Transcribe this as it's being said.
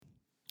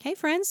Hey,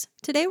 friends.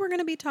 Today we're going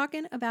to be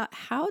talking about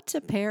how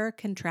to pair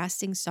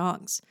contrasting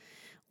songs.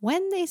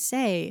 When they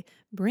say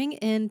bring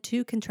in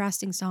two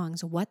contrasting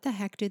songs, what the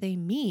heck do they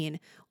mean?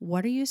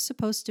 What are you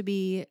supposed to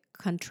be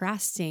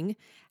contrasting?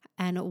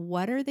 And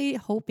what are they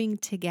hoping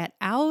to get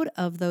out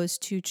of those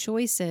two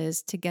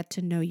choices to get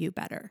to know you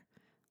better?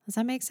 Does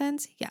that make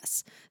sense?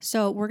 Yes.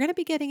 So we're going to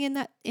be getting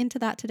into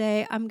that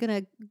today. I'm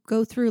going to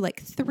go through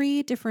like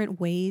three different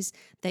ways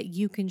that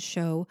you can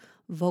show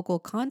vocal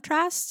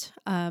contrast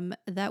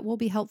that will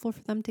be helpful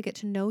for them to get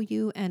to know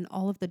you and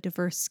all of the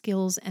diverse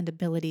skills and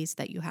abilities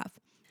that you have.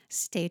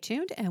 Stay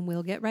tuned and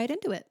we'll get right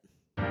into it.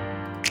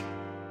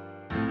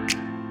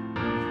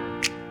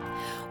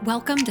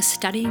 Welcome to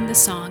Studying the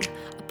Song,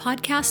 a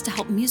podcast to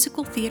help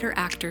musical theater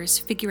actors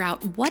figure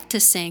out what to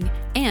sing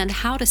and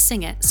how to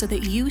sing it so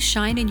that you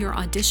shine in your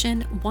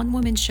audition,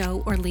 one-woman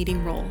show, or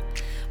leading role.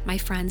 My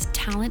friends,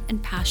 talent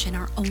and passion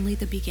are only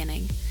the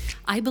beginning.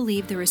 I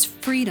believe there is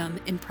freedom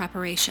in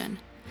preparation.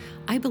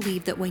 I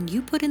believe that when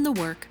you put in the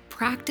work,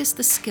 practice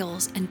the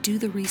skills, and do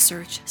the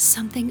research,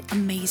 something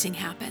amazing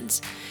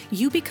happens.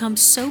 You become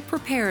so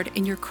prepared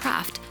in your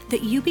craft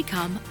that you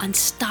become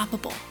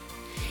unstoppable.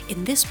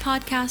 In this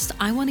podcast,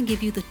 I want to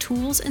give you the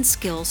tools and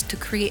skills to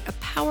create a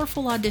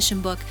powerful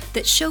audition book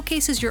that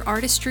showcases your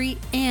artistry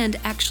and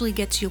actually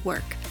gets you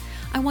work.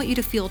 I want you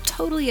to feel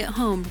totally at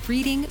home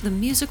reading the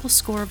musical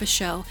score of a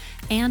show,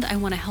 and I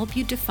want to help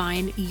you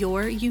define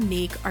your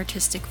unique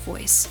artistic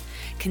voice.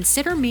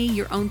 Consider me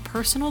your own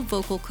personal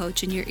vocal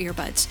coach in your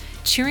earbuds,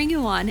 cheering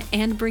you on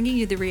and bringing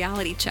you the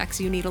reality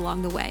checks you need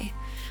along the way.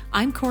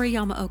 I'm Corey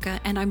Yamaoka,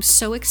 and I'm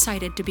so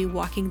excited to be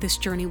walking this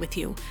journey with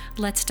you.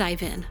 Let's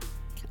dive in.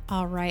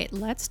 All right,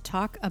 let's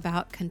talk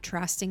about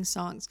contrasting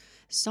songs.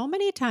 So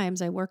many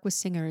times I work with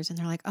singers and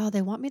they're like, oh,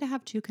 they want me to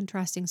have two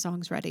contrasting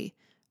songs ready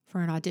for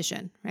an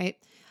audition, right?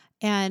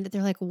 And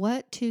they're like,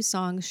 what two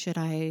songs should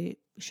I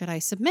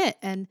submit?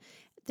 And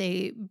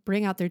they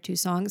bring out their two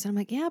songs. And I'm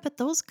like, yeah, but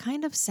those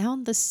kind of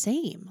sound the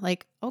same.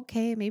 Like,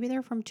 okay, maybe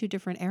they're from two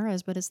different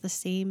eras, but it's the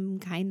same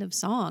kind of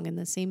song and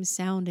the same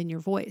sound in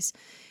your voice.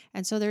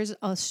 And so there's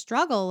a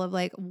struggle of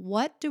like,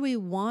 what do we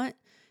want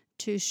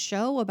to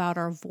show about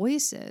our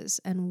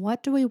voices and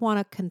what do we want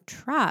to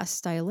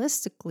contrast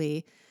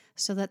stylistically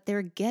so that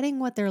they're getting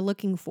what they're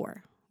looking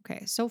for?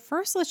 Okay, so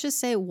first let's just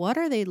say, what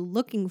are they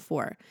looking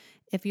for?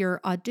 If you're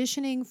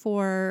auditioning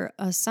for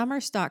a summer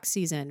stock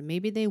season,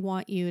 maybe they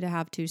want you to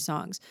have two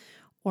songs.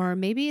 Or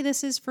maybe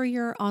this is for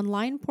your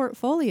online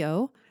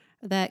portfolio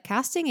that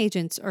casting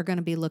agents are going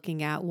to be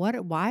looking at.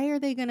 Why are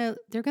they're going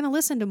to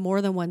listen to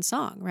more than one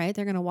song, right?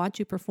 They're going to watch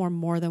you perform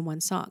more than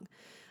one song.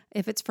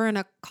 If it's for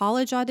a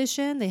college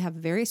audition, they have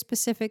very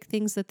specific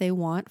things that they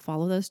want.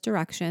 Follow those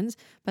directions.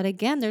 But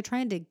again, they're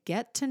trying to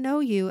get to know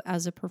you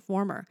as a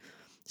performer.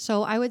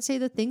 So I would say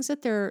the things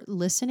that they're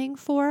listening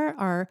for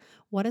are,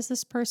 what does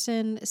this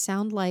person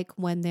sound like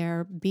when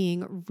they're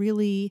being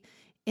really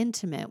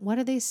intimate? What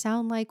do they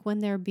sound like when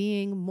they're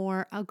being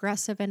more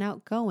aggressive and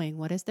outgoing?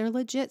 What does their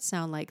legit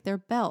sound like? Their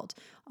belt?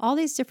 All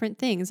these different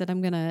things that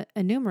I'm going to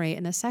enumerate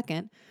in a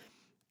second.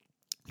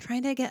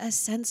 Trying to get a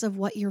sense of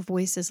what your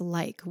voice is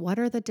like. What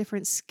are the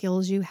different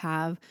skills you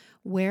have?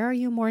 Where are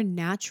you more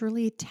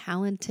naturally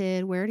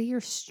talented? Where do your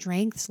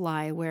strengths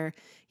lie? Where,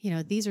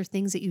 these are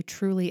things that you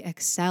truly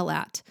excel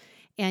at.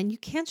 And you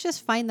can't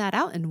just find that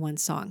out in one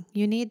song.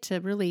 You need to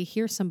really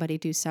hear somebody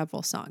do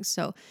several songs.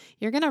 So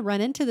you're going to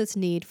run into this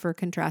need for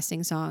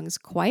contrasting songs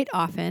quite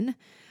often.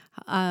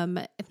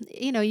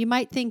 You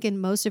might think in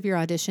most of your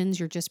auditions,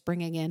 you're just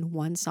bringing in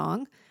one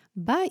song.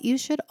 But you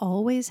should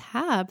always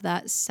have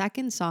that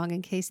second song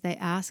in case they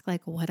ask,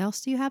 like, what else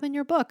do you have in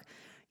your book?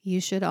 You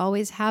should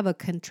always have a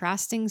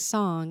contrasting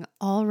song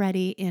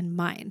already in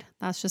mind.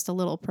 That's just a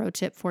little pro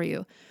tip for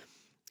you.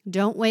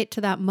 Don't wait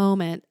to that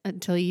moment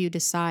until you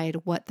decide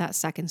what that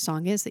second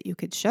song is that you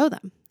could show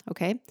them,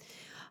 okay?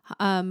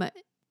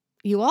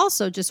 You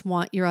also just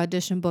want your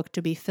audition book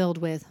to be filled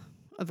with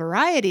a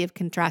variety of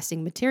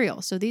contrasting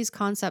material. So these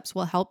concepts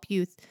will help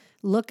you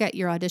look at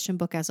your audition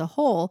book as a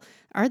whole.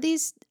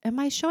 Am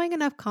I showing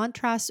enough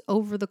contrast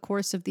over the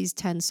course of these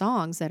 10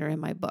 songs that are in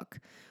my book?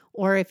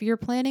 Or if you're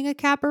planning a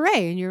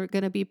cabaret and you're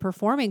going to be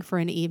performing for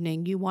an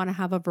evening, you want to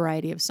have a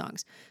variety of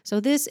songs. So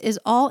this is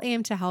all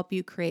aimed to help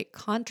you create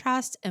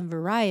contrast and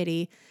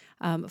variety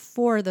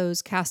for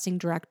those casting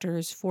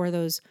directors, for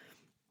those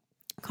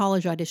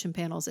college audition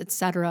panels,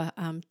 etc.,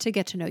 to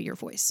get to know your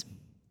voice.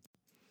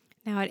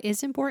 Now, it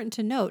is important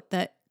to note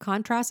that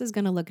contrast is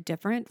going to look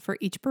different for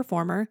each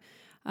performer,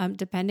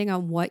 depending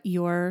on what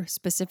your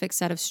specific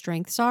set of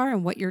strengths are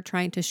and what you're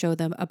trying to show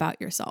them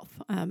about yourself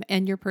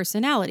and your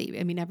personality.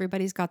 I mean,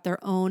 everybody's got their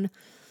own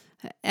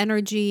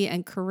energy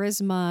and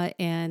charisma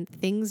and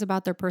things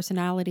about their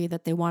personality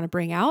that they want to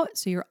bring out.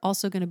 So you're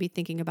also going to be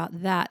thinking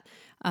about that.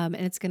 And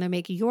it's going to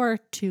make your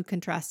two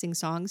contrasting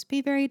songs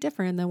be very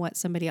different than what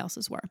somebody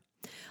else's were.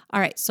 All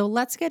right, so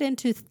let's get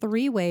into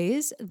 3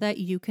 ways that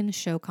you can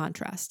show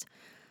contrast.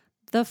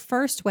 The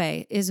first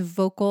way is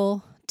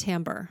vocal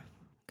timbre,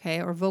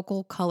 okay, or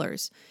vocal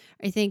colors.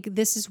 I think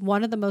this is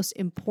one of the most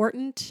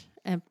important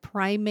and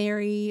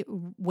primary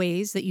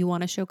ways that you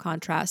want to show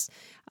contrast.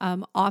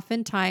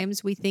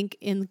 Oftentimes we think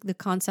in the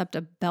concept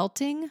of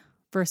belting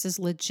versus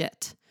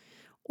legit,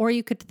 or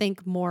you could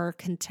think more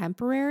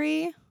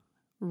contemporary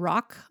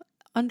rock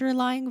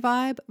underlying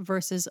vibe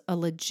versus a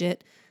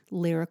legit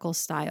lyrical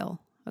style.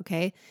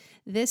 Okay.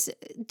 This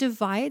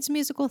divides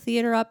musical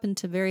theater up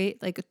into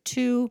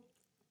two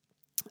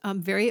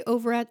very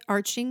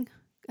overarching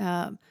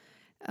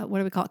what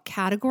do we call it,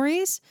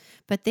 categories,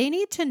 but they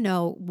need to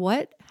know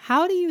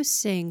how do you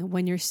sing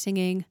when you're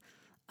singing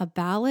a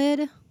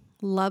ballad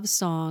love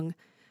song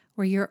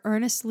where you're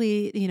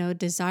earnestly,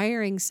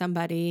 desiring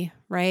somebody,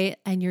 right?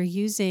 And you're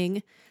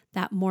using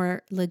that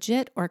more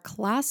legit or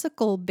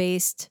classical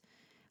based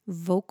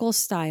vocal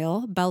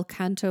style, bel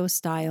canto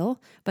style,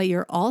 but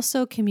you're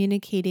also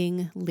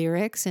communicating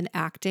lyrics and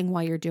acting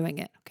while you're doing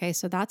it. Okay.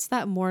 So that's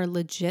that more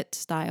legit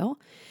style.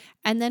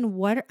 And then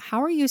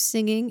how are you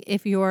singing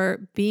if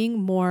you're being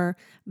more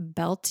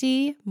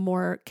belty,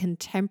 more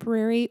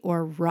contemporary,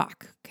 or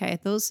rock? Okay.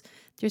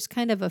 There's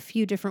kind of a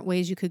few different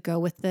ways you could go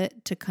with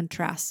it to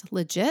contrast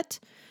legit.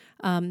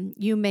 I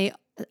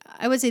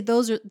would say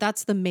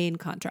that's the main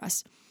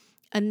contrast.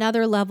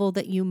 Another level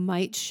that you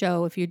might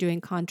show if you're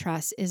doing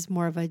contrast is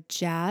more of a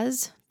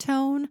jazz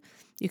tone.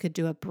 You could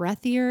do a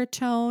breathier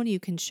tone. You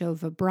can show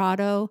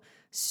vibrato,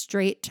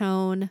 straight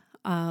tone,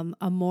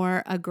 a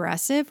more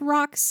aggressive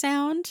rock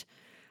sound,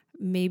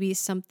 maybe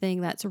something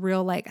that's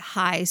real like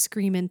high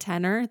screaming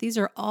tenor. These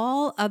are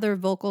all other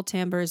vocal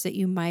timbres that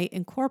you might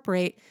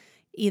incorporate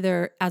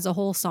either as a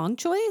whole song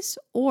choice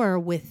or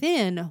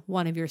within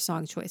one of your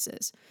song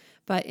choices.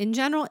 But in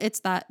general, it's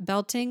that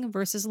belting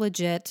versus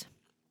legit,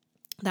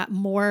 that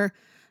more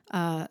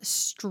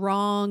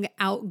strong,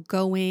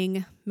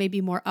 outgoing,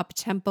 maybe more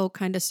up-tempo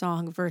kind of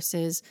song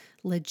versus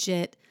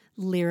legit,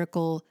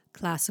 lyrical,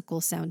 classical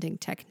sounding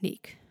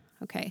technique.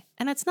 Okay.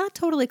 And it's not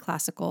totally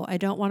classical. I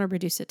don't want to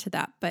reduce it to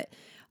that, but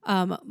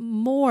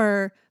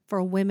more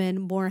for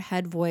women, more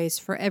head voice,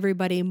 for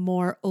everybody,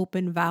 more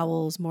open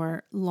vowels,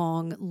 more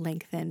long,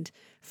 lengthened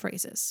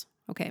phrases.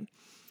 Okay.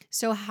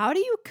 So how do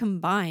you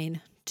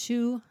combine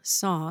two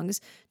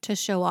songs to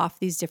show off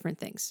these different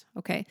things?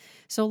 Okay.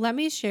 So let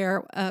me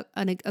share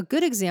a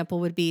good example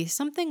would be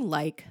something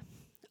like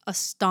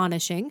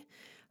Astonishing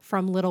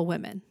from Little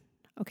Women.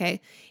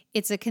 Okay.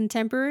 It's a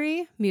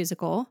contemporary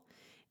musical.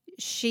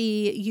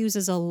 She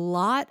uses a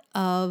lot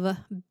of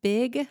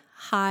big,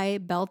 high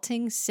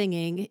belting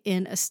singing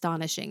in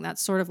Astonishing.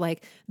 That's sort of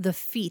like the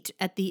feat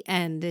at the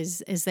end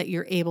is that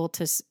you're able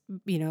to,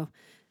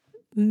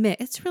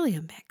 mix. It's really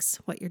a mix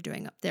what you're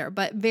doing up there,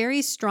 but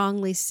very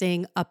strongly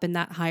sing up in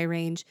that high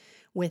range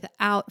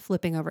without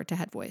flipping over to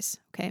head voice.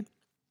 Okay.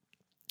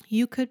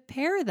 You could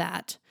pair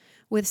that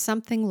with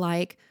something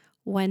like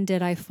When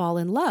Did I Fall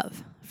in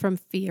Love from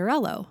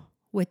Fiorello,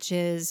 which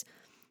is,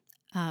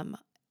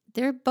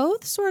 they're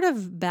both sort of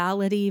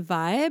ballady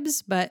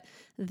vibes, but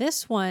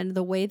this one,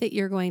 the way that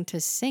you're going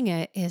to sing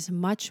it is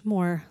much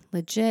more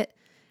legit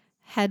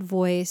head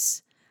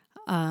voice,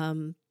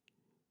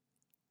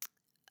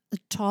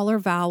 taller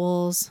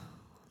vowels,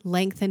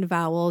 lengthened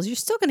vowels. You're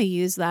still going to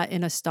use that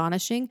in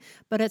Astonishing,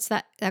 but it's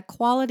that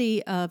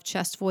quality of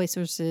chest voice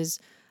versus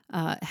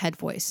head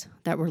voice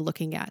that we're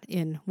looking at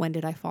in When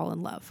Did I Fall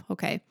in Love?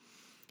 Okay.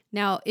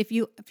 Now, if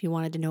you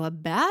wanted to know a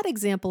bad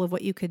example of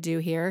what you could do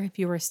here, if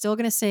you were still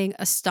going to sing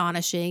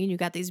Astonishing and you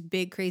got these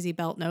big, crazy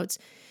belt notes,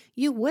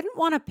 you wouldn't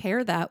want to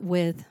pair that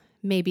with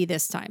Maybe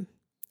This Time.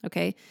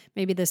 Okay.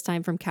 Maybe This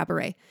Time from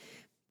Cabaret.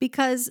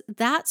 Because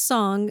that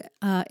song,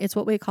 it's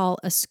what we call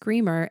a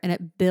screamer, and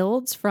it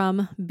builds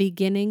from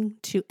beginning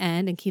to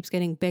end and keeps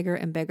getting bigger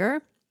and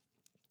bigger.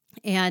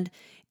 And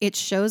it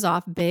shows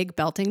off big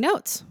belting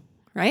notes,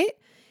 right?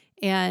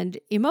 And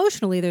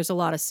emotionally, there's a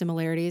lot of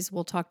similarities.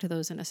 We'll talk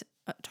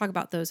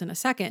about those in a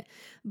second.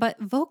 But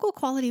vocal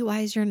quality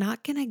wise, you're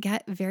not going to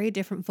get very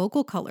different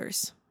vocal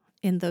colors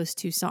in those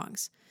two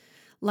songs.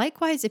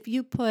 Likewise, if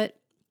you put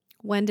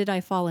When Did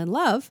I Fall in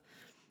Love,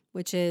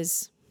 which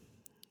is,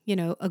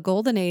 a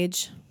golden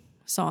age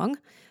song,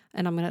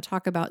 and I'm going to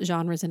talk about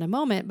genres in a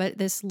moment, but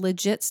this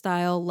legit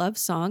style love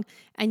song,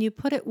 and you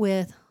put it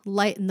with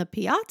Light in the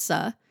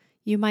Piazza,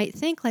 you might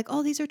think like,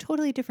 oh, these are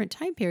totally different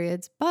time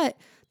periods, but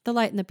the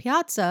Light in the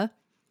Piazza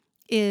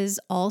is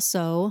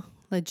also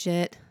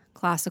legit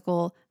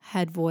classical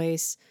head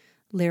voice,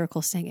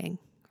 lyrical singing,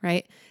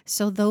 right?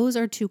 So those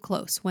are too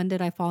close. When Did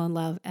I Fall in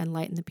Love and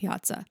Light in the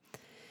Piazza.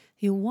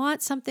 You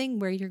want something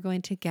where you're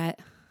going to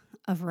get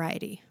a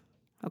variety,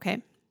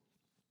 okay?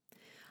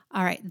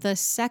 All right, the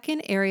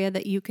second area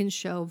that you can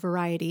show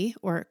variety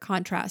or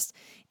contrast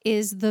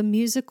is the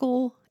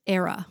musical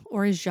era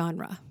or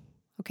genre.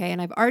 Okay,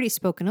 and I've already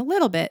spoken a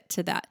little bit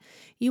to that.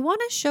 You want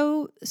to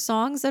show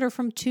songs that are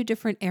from two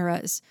different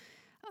eras.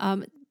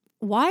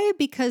 Why?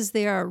 Because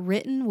they are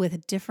written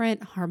with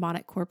different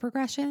harmonic chord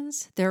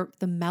progressions. The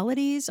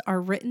melodies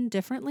are written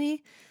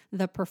differently.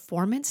 The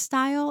performance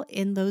style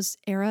in those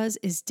eras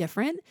is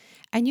different.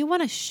 And you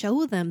want to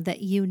show them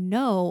that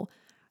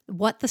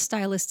what the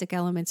stylistic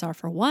elements are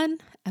for one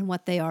and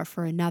what they are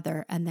for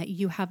another, and that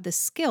you have the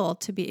skill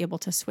to be able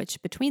to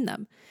switch between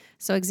them.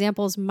 So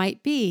examples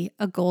might be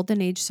a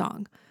golden age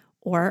song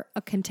or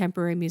a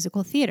contemporary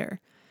musical theater.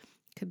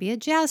 Could be a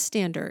jazz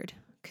standard,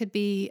 could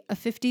be a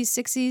 50s,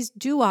 60s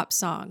doo-wop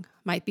song,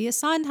 might be a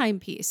Sondheim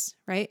piece,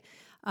 right?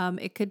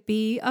 It could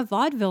be a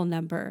vaudeville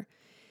number.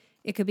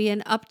 It could be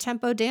an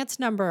up-tempo dance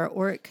number,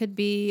 or it could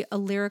be a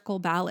lyrical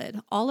ballad.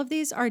 All of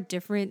these are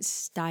different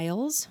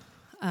styles.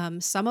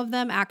 Some of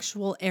them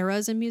actual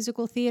eras in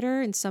musical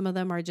theater, and some of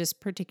them are just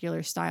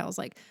particular styles.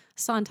 Like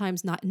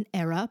Sondheim's not an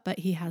era, but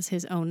he has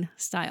his own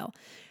style.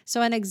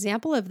 So an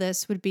example of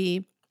this would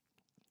be,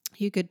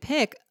 you could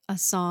pick a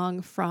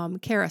song from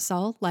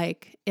Carousel,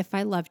 like If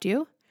I Loved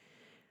You,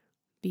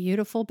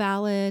 beautiful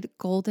ballad,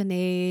 golden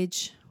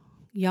age,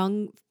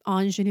 young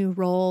ingenue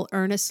role,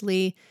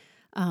 earnestly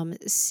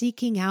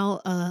seeking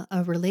out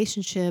a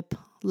relationship,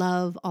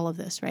 love, all of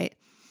this, right?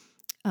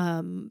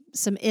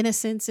 Some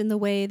innocence in the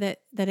way that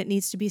it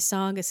needs to be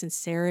sung, a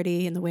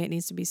sincerity in the way it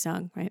needs to be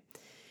sung, right?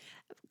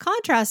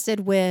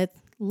 Contrasted with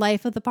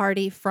Life of the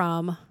Party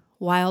from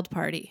Wild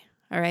Party,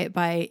 all right,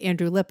 by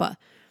Andrew Lippa.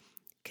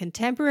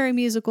 Contemporary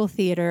musical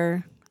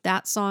theater.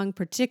 That song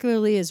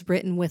particularly is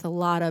written with a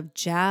lot of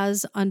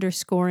jazz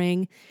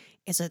underscoring.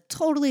 It's a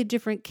totally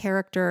different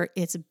character.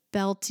 It's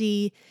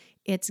belty.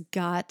 It's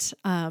got,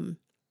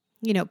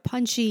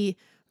 punchy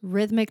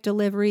rhythmic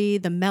delivery.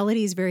 The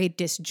melody is very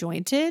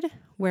disjointed,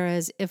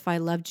 whereas If I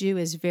Loved You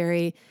is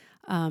very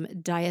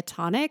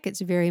diatonic.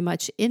 It's very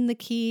much in the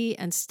key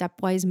and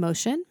stepwise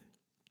motion.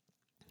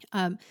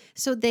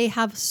 So they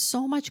have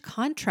so much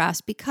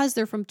contrast because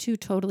they're from two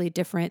totally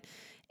different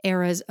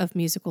eras of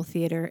musical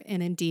theater,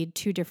 and indeed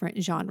two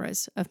different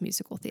genres of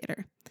musical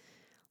theater.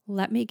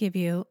 Let me give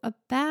you a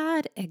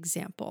bad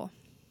example.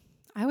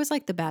 I always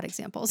like the bad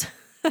examples.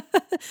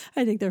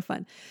 I think they're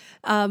fun.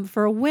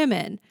 For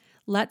women,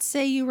 let's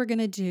say you were going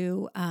to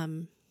do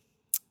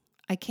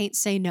I Can't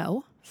Say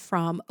No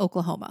from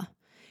Oklahoma.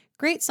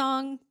 Great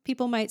song.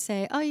 People might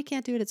say, oh, you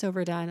can't do it, it's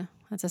overdone.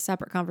 That's a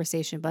separate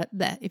conversation, but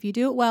if you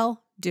do it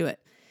well, do it.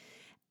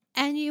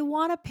 And you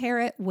want to pair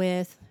it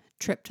with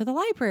Trip to the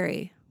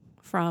Library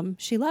from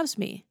She Loves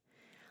Me.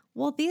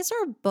 Well, these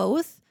are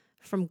both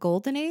from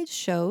Golden Age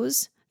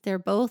shows. They're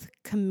both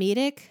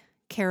comedic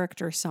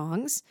character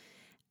songs,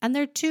 and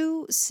they're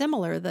too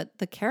similar.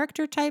 The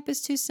character type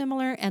is too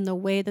similar, and the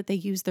way that they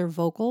use their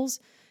vocals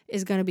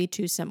is going to be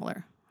too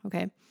similar.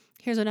 Okay.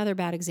 Here's another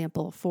bad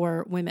example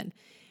for women.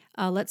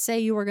 Let's say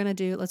you were going to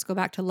do, let's go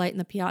back to Light in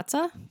the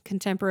Piazza,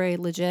 contemporary,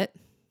 legit,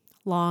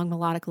 long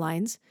melodic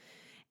lines.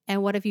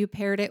 And what if you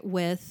paired it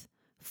with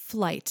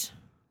Flight,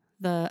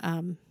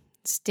 the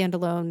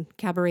standalone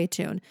cabaret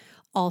tune?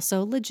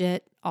 Also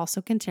legit,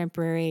 also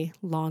contemporary,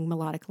 long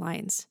melodic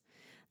lines.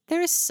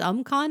 There's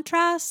some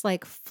contrast,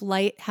 like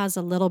Flight has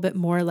a little bit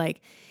more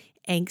like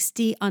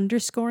angsty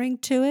underscoring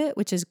to it,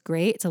 which is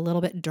great. It's a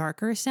little bit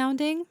darker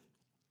sounding.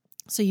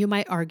 So you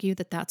might argue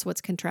that that's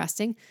what's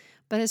contrasting.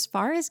 But as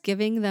far as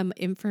giving them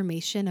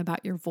information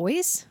about your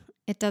voice,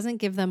 it doesn't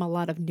give them a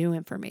lot of new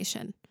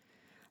information.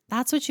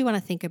 That's what you want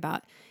to think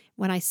about.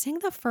 When I sing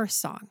the first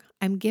song,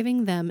 I'm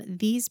giving them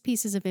these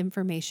pieces of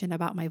information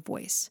about my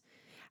voice.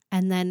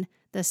 And then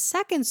the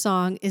second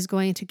song is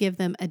going to give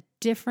them a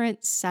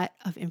different set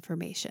of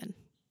information.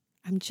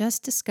 I'm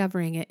just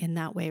discovering it in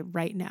that way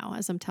right now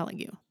as I'm telling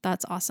you.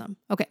 That's awesome.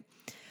 Okay.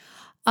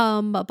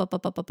 Going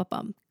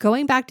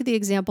back to the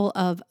example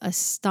of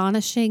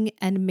astonishing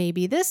and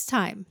maybe this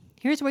time.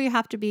 Here's where you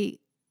have to be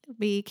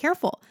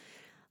careful.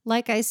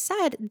 Like I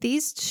said,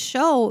 these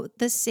show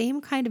the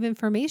same kind of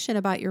information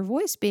about your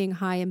voice being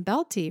high and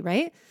belty,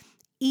 right?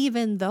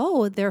 Even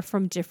though they're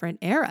from different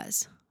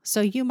eras.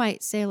 So you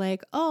might say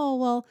like, oh,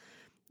 well,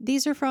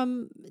 these are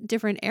from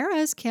different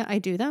eras. Can't I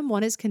do them?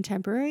 One is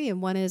contemporary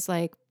and one is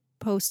like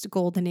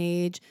post-golden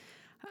age,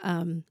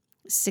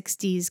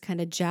 60s kind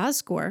of jazz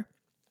score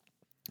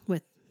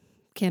with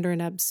Kander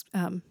and Ebb's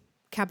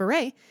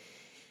Cabaret.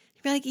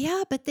 You'd be like,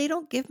 yeah, but they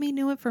don't give me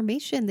new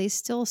information. They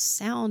still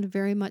sound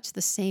very much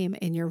the same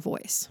in your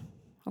voice.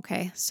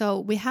 Okay, so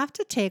we have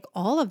to take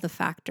all of the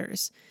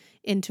factors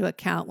into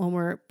account when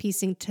we're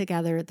piecing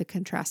together the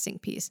contrasting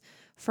piece.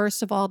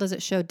 First of all, does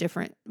it show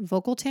different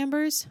vocal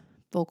timbres,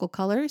 vocal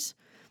colors?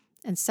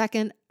 And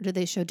second, do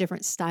they show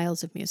different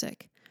styles of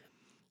music?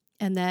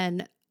 And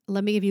then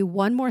let me give you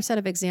one more set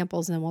of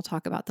examples, and then we'll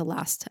talk about the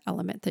last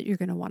element that you're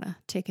going to want to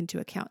take into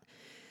account.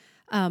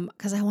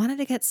 Because I wanted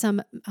to get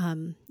some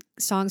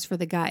songs for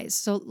the guys.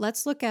 So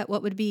let's look at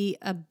what would be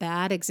a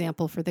bad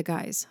example for the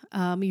guys.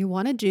 You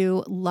want to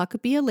do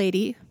Luck Be a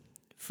Lady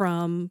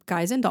from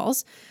Guys and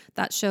Dolls.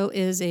 That show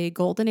is a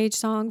Golden Age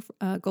song,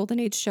 Golden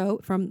Age show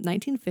from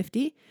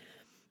 1950.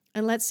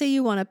 And let's say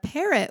you want to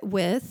pair it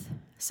with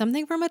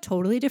something from a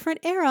totally different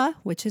era,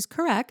 which is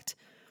correct,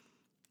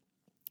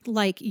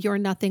 like You're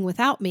Nothing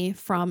Without Me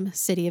from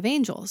City of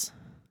Angels.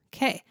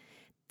 Okay,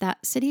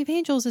 that City of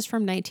Angels is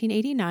from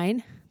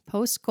 1989,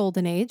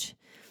 post-Golden Age,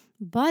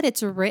 but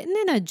it's written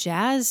in a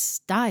jazz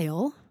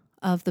style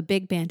of the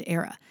big band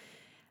era.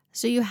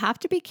 So you have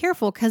to be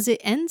careful because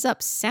it ends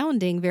up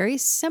sounding very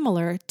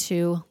similar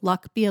to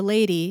Luck Be a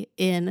Lady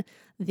in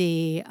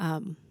the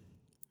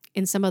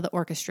in some of the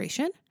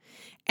orchestration.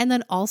 And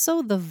then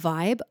also the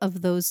vibe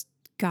of those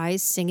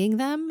guys singing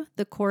them.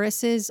 The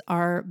choruses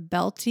are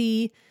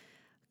belty,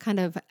 kind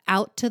of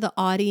out to the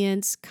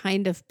audience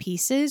kind of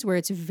pieces where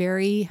it's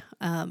very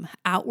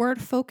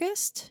outward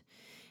focused.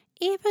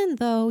 Even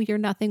though You're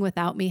Nothing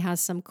Without Me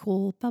has some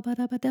cool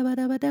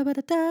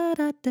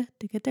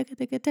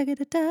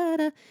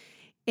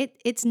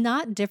it's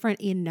not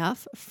different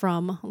enough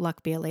from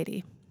Luck Be a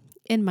Lady,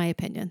 in my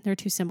opinion. They're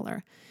too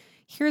similar.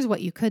 Here's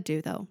what you could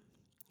do though.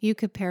 You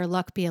could pair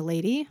Luck Be a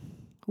Lady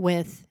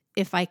with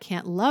If I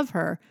Can't Love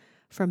Her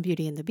from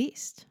Beauty and the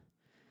Beast.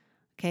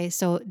 Okay,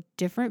 so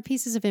different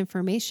pieces of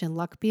information.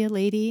 Luck Be a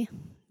Lady,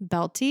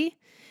 belty.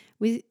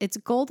 It's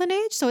golden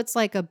age, so it's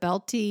like a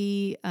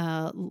belty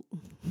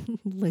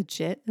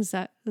legit. Does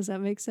that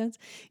make sense?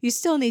 You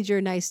still need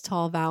your nice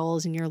tall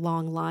vowels and your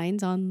long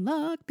lines on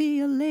Luck Be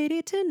a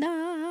Lady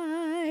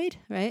Tonight,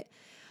 right?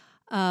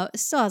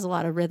 Still has a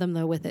lot of rhythm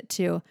though with it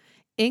too.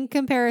 In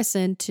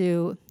comparison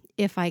to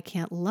If I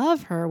Can't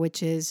Love Her,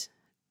 which is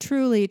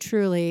truly,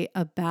 truly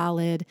a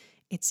ballad.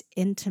 It's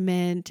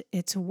intimate.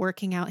 It's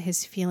working out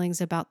his feelings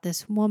about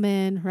this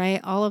woman, right?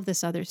 All of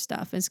this other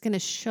stuff. It's going to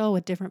show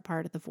a different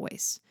part of the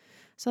voice.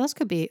 So this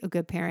could be a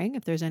good pairing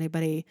if there's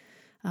anybody,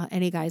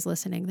 any guys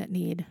listening that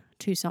need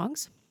two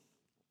songs.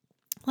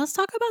 Let's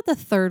talk about the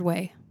third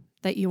way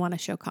that you want to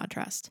show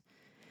contrast.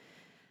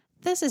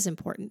 This is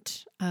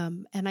important.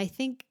 And I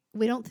think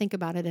we don't think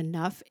about it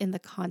enough in the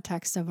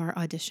context of our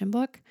audition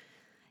book.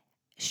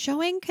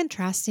 Showing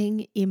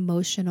contrasting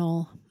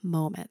emotional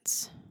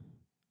moments.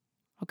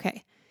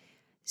 Okay,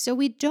 so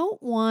we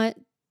don't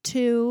want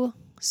two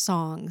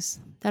songs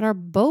that are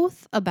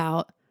both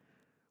about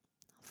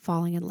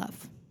falling in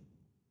love.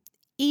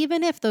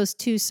 Even if those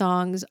two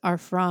songs are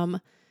from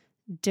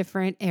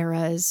different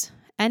eras,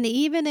 and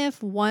even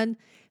if one,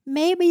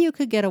 maybe you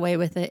could get away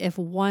with it if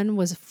one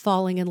was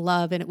falling in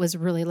love and it was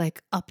really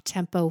like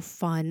up-tempo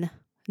fun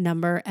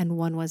number and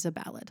one was a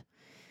ballad.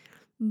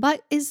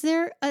 But is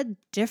there a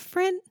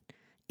different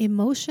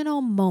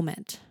emotional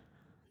moment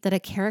that a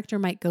character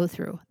might go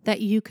through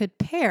that you could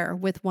pair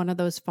with one of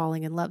those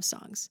falling in love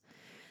songs?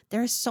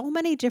 There are so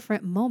many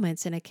different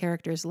moments in a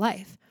character's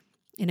life,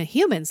 in a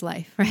human's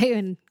life, right?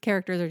 And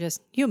characters are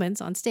just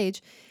humans on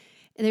stage.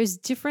 And there's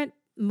different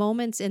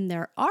moments in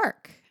their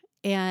arc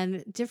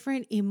and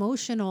different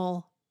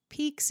emotional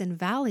peaks and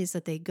valleys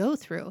that they go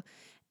through.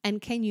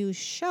 And can you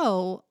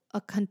show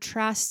a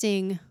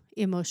contrasting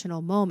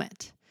emotional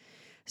moment?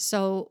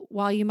 So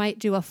while you might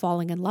do a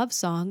falling in love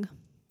song,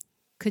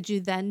 could you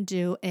then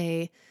do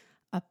a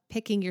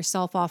picking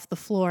yourself off the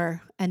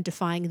floor and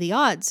defying the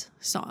odds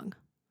song?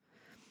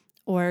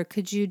 Or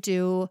could you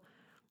do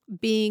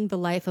being the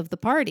life of the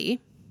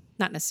party?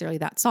 Not necessarily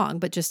that song,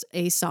 but just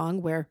a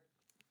song where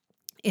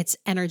it's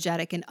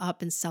energetic and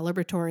up and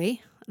celebratory,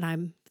 and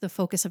I'm the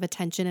focus of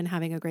attention and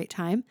having a great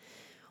time,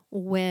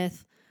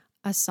 with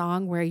a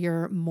song where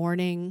you're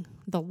mourning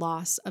the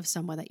loss of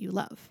someone that you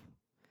love.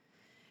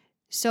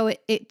 So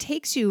it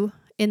takes you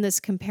in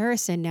this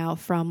comparison now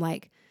from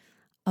like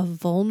a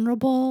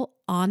vulnerable,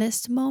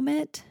 honest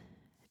moment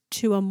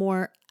to a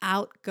more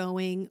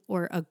outgoing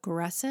or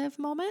aggressive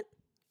moment.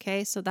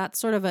 Okay, so that's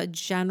sort of a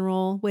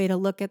general way to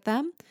look at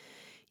them.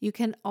 You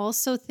can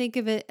also think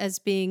of it as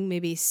being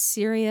maybe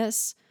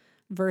serious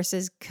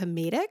versus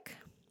comedic.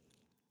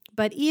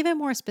 But even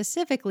more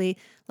specifically,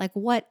 like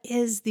what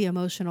is the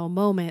emotional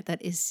moment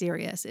that is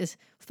serious? Is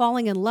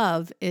falling in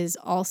love is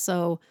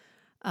also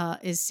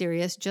is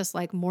serious, just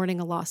like mourning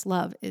a lost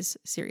love is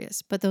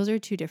serious. But those are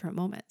two different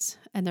moments,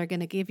 and they're going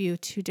to give you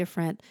two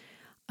different,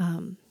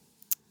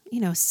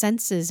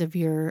 senses of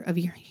your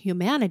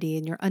humanity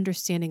and your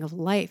understanding of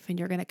life, and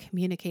you're going to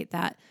communicate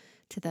that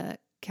to the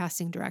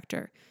casting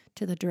director,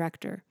 to the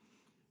director.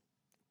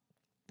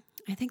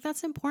 I think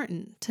that's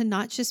important to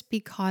not just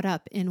be caught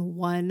up in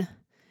one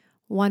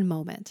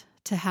moment,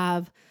 to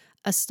have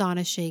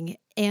astonishing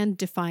and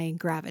defying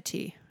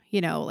gravity.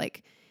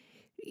 Like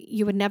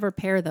you would never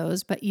pair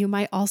those, but you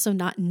might also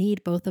not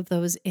need both of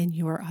those in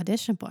your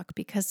audition book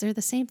because they're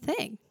the same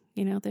thing.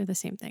 They're the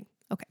same thing.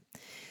 Okay.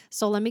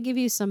 So let me give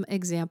you some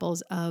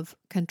examples of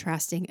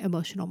contrasting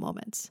emotional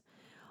moments.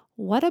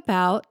 What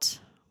about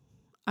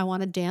I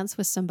Want to Dance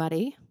with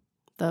Somebody,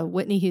 the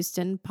Whitney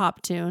Houston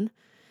pop tune,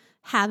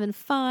 having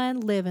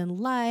fun, living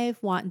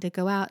life, wanting to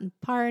go out and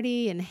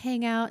party and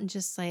hang out and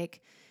just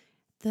like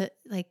the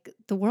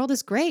world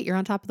is great. You're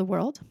on top of the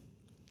world,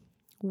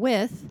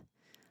 with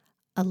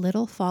A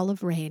Little Fall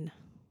of Rain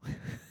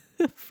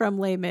from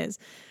Les Mis.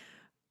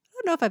 I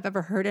don't know if I've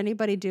ever heard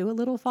anybody do A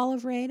Little Fall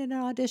of Rain in an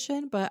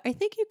audition, but I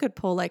think you could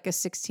pull like a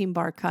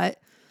 16-bar cut.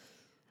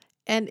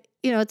 And,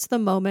 it's the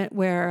moment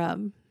where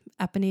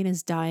Eponine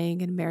is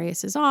dying in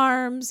Marius's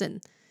arms,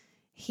 and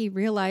he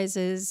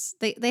realizes,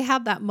 they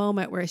have that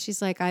moment where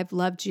she's like, I've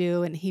loved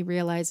you, and he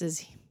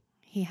realizes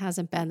he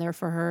hasn't been there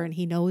for her, and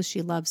he knows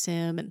she loves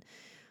him, and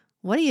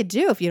what do you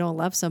do if you don't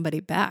love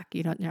somebody back?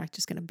 You're not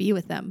just going to be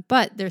with them.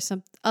 But there's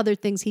some other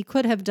things he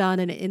could have done.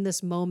 And in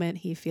this moment,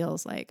 he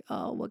feels like,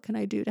 oh, what can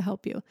I do to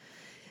help you?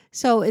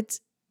 So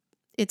it's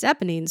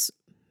Eponine's,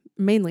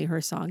 mainly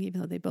her song,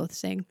 even though they both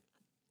sing.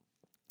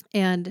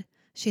 And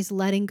she's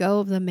letting go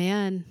of the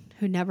man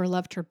who never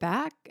loved her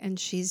back, and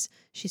she's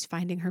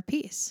finding her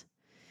peace.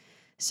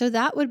 So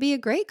that would be a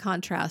great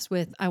contrast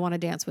with I Want to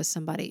Dance with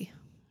Somebody.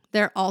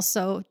 They're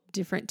also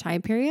different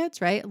time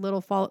periods, right?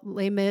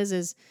 Les Mis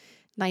is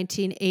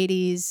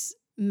 1980s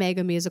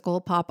mega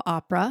musical pop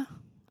opera.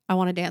 I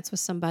Want to Dance with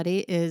Somebody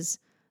it's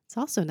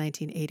also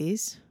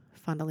 1980s,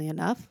 funnily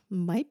enough.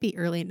 Might be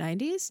early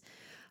 90s.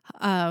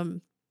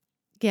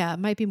 It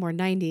might be more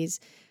 90s.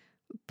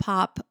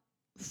 Pop,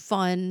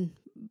 fun,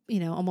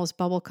 almost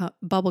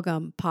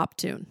bubblegum pop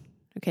tune.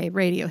 Okay,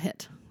 radio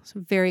hit. So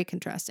very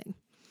contrasting.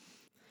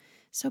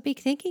 So be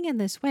thinking in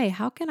this way,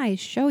 how can I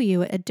show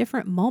you a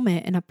different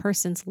moment in a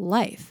person's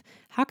life?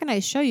 How can I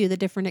show you the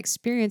different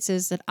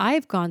experiences that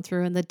I've gone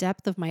through and the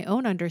depth of my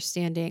own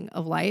understanding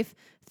of life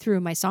through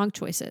my song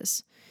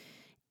choices?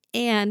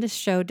 And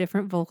show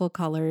different vocal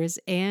colors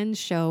and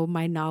show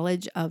my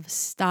knowledge of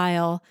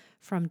style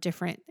from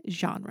different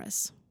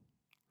genres.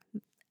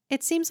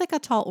 It seems like a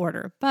tall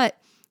order, but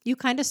you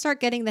kind of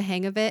start getting the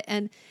hang of it.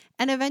 And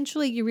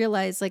eventually you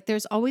realize like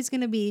there's always going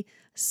to be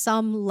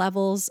some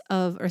levels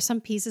of, or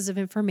some pieces of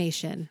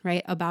information,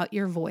 right, about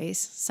your voice,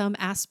 some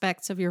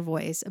aspects of your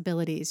voice,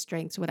 abilities,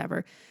 strengths,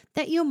 whatever,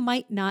 that you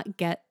might not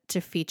get to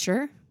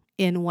feature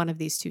in one of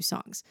these two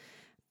songs.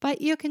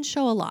 But you can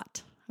show a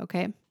lot,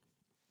 okay?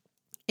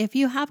 If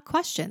you have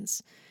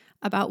questions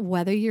about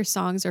whether your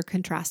songs are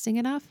contrasting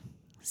enough,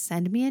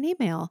 send me an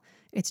email.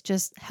 It's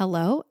just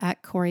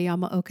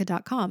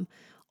hello@koriyamaoka.com.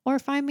 Or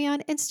find me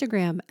on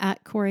Instagram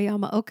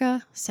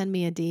 @koriyamaoka. Send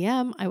me a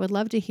DM. I would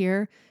love to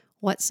hear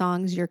what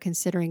songs you're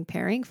considering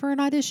pairing for an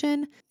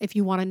audition. If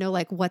you want to know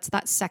like what's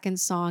that second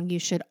song you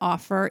should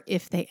offer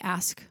if they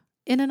ask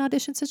in an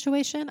audition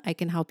situation, I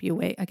can help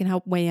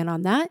weigh in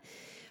on that.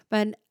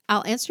 But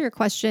I'll answer your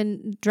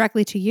question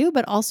directly to you,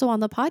 but also on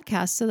the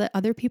podcast so that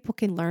other people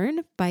can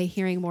learn by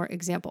hearing more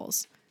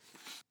examples.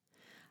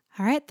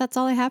 All right, that's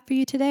all I have for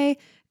you today.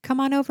 Come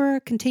on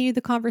over, continue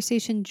the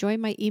conversation, join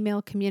my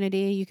email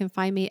community. You can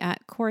find me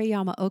at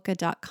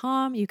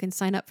koriyamaoka.com. You can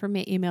sign up for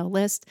my email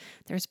list.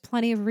 There's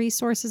plenty of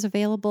resources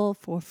available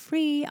for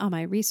free on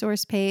my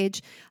resource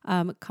page.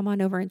 Come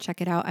on over and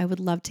check it out. I would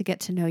love to get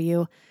to know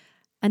you.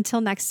 Until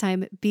next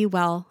time, be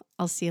well.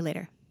 I'll see you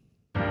later.